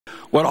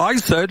What I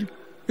said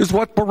is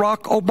what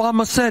Barack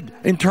Obama said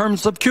in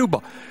terms of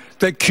Cuba,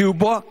 that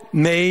Cuba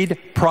made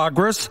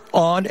progress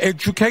on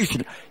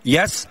education.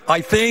 Yes, I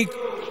think,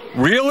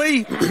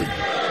 really?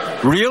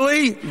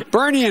 Really?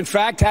 Bernie, in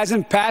fact,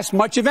 hasn't passed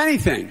much of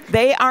anything.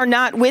 They are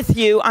not with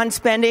you on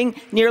spending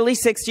nearly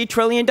 $60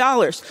 trillion.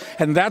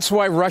 And that's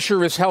why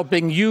Russia is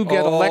helping you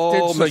get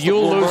elected, so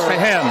you'll lose to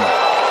him.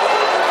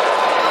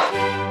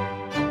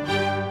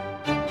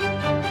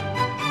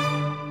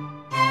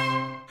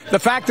 The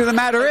fact of the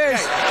matter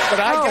is, but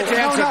I get to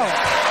answer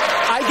that.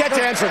 I get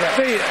to answer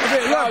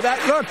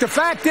that. Look, the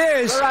fact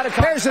is,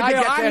 here's the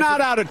deal. I'm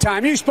not out of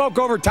time. You spoke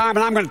over time,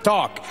 and I'm going to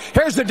talk.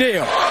 Here's the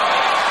deal.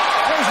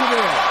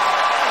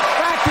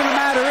 Fact of the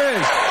matter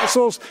is,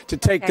 missiles to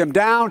take them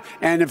down,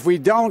 and if we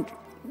don't,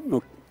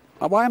 look,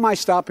 why am I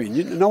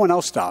stopping? No one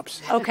else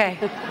stops. Okay.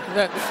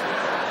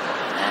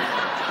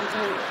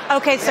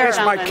 Okay, sir. That's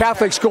my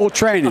Catholic school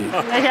training.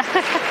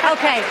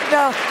 Okay,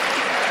 so.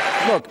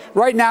 Look,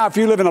 right now, if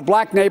you live in a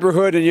black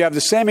neighborhood and you have the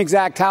same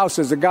exact house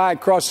as the guy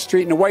across the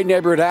street in the white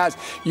neighborhood has,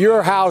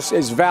 your house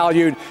is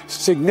valued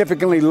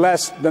significantly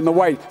less than the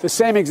white. The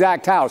same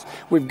exact house.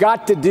 We've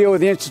got to deal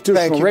with the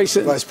institutional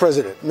racism. Vice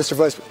President. Mr.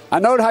 Vice President. I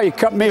know how you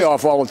cut me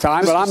off all the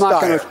time, but I'm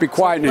not going to be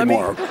quiet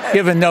anymore.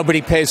 Given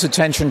nobody pays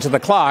attention to the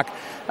clock,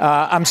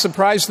 I'm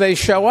surprised they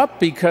show up,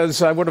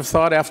 because I would have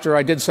thought after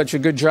I did such a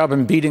good job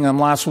in beating them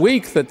last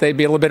week that they'd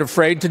be a little bit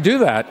afraid to do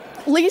that.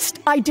 At least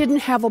I didn't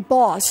have a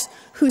boss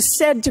who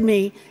said to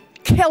me,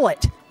 kill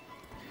it,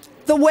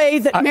 the way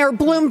that Mayor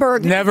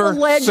Bloomberg never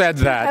alleged said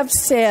that. to have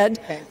said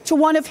to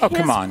one of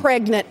his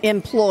pregnant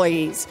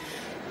employees.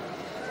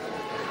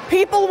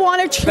 People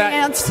want a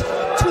chance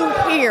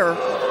to hear.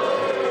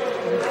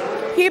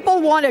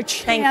 People want a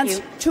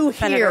chance to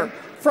hear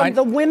from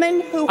the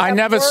women who I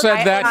never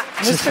said that.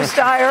 Mr.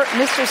 Steyer.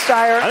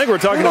 I think we're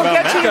talking about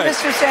Get you,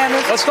 Mr.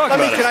 Sanders. Let's talk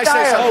about it. Can I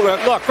say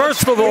something? Look,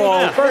 first of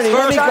all,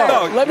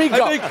 Let me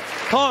go.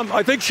 Tom,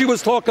 I think she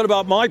was talking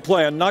about my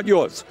plan, not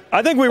yours.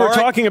 I think we were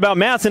talking about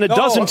math, and it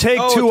doesn't take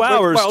 2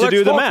 hours to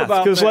do the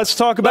math. Because let's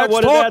talk about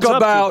what it adds up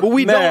to. Well,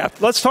 we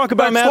don't. Let's talk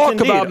about math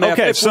indeed.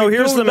 Okay, so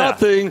here's the math.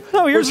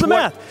 No, here's the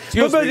math.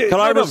 Can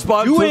I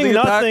respond to the doing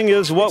nothing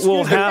is what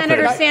will happen.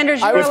 Senator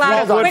Sanders, you're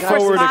allowed a quick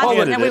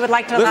response, and we would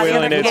like to allow the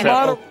other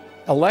candidates.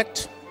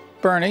 Elect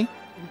Bernie.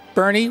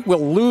 Bernie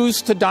will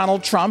lose to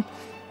Donald Trump.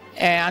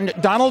 And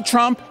Donald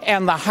Trump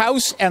and the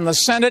House and the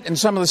Senate and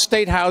some of the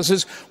state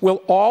houses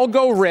will all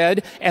go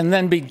red. And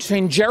then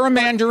between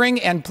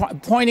gerrymandering and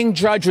appointing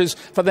judges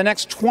for the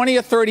next 20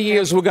 or 30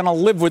 years, we're going to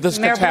live with this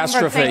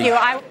catastrophe. Thank you.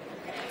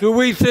 Do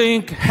we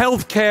think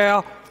health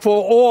care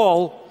for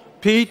all,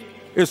 Pete,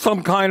 is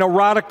some kind of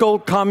radical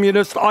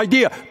communist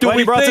idea? Do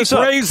we think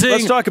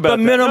raising the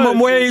minimum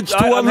wage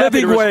to a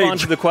living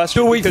wage?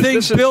 Do we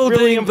think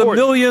building the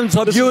millions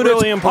of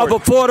units of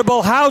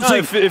affordable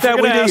housing that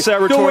we need?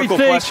 Do we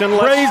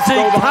think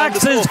raising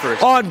taxes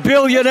on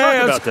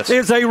billionaires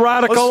is a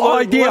radical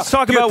idea? Let's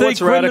talk about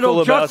what's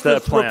radical about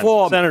that plan.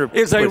 Reform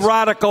is a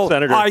radical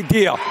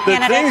idea.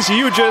 The things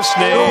you just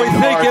named. Do we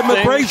think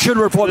immigration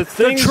reform?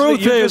 The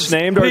truth is,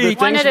 Pete,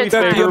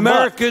 that the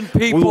American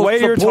people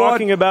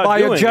support my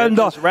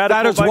agenda.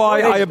 That is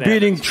why I am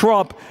beating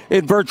Trump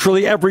in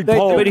virtually every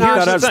poll that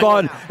has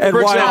done, and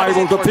why I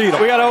will defeat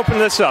him. We got to open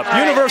this up.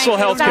 Universal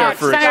health care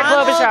for Senator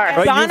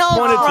Klobuchar.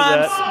 Donald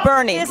Trump's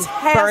Bernie.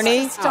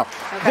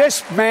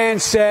 This man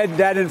said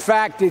that, in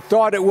fact, he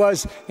thought it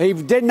was, he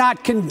did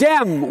not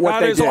condemn what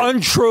they did. That is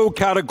untrue,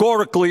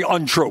 categorically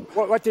untrue.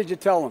 What did you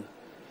tell him?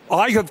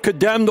 I have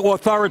condemned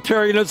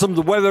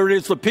authoritarianism, whether it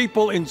is the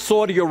people in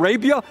Saudi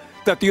Arabia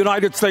that the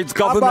United States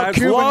government has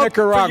loved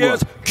for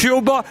years.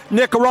 Cuba,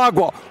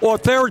 Nicaragua.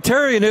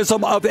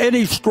 Authoritarianism of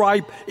any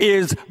stripe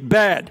is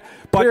bad.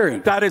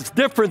 But that is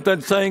different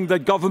than saying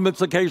that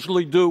governments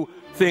occasionally do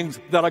things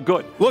that are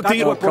good. Look,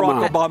 that's what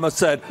Barack Obama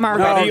said. The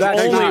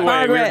only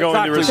way we're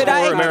going to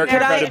restore American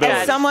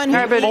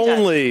credibility.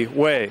 Only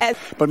way.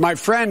 But my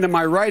friend to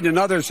my right and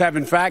others have,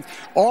 in fact,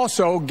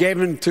 also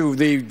given to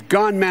the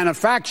gun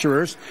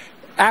manufacturers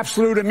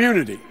absolute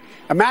immunity.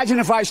 Imagine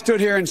if I stood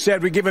here and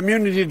said we give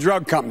immunity to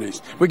drug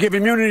companies, we give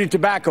immunity to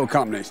tobacco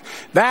companies.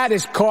 That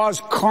has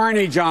caused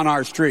carnage on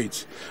our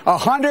streets.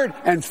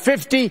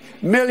 150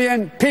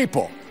 million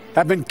people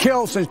have been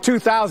killed since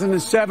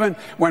 2007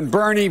 when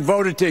Bernie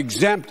voted to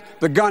exempt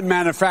the gun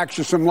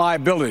manufacturers from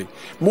liability.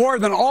 More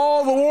than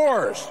all the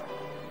wars,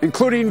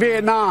 including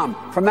Vietnam,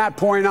 from that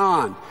point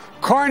on.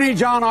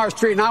 Carnage on our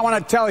street. And I want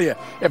to tell you,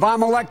 if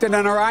I'm elected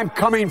and I'm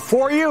coming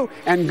for you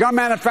and gun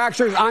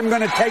manufacturers, I'm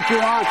going to take you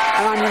on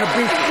and I'm going to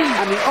beat you.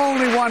 I'm the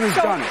only one who's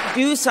done it.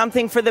 Do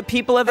something for the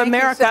people of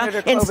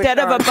America instead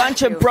of a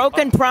bunch of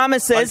broken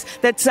promises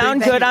that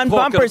sound good on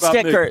bumper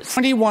stickers.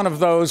 21 of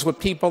those were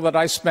people that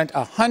I spent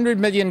 $100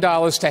 million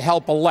to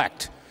help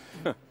elect.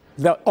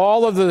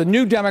 All of the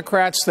new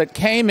Democrats that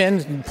came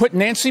in, put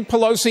Nancy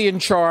Pelosi in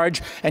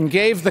charge, and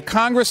gave the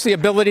Congress the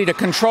ability to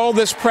control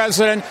this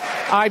president.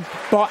 I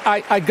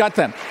got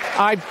them.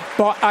 I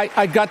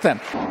got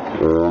them.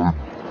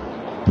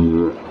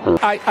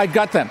 I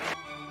got them.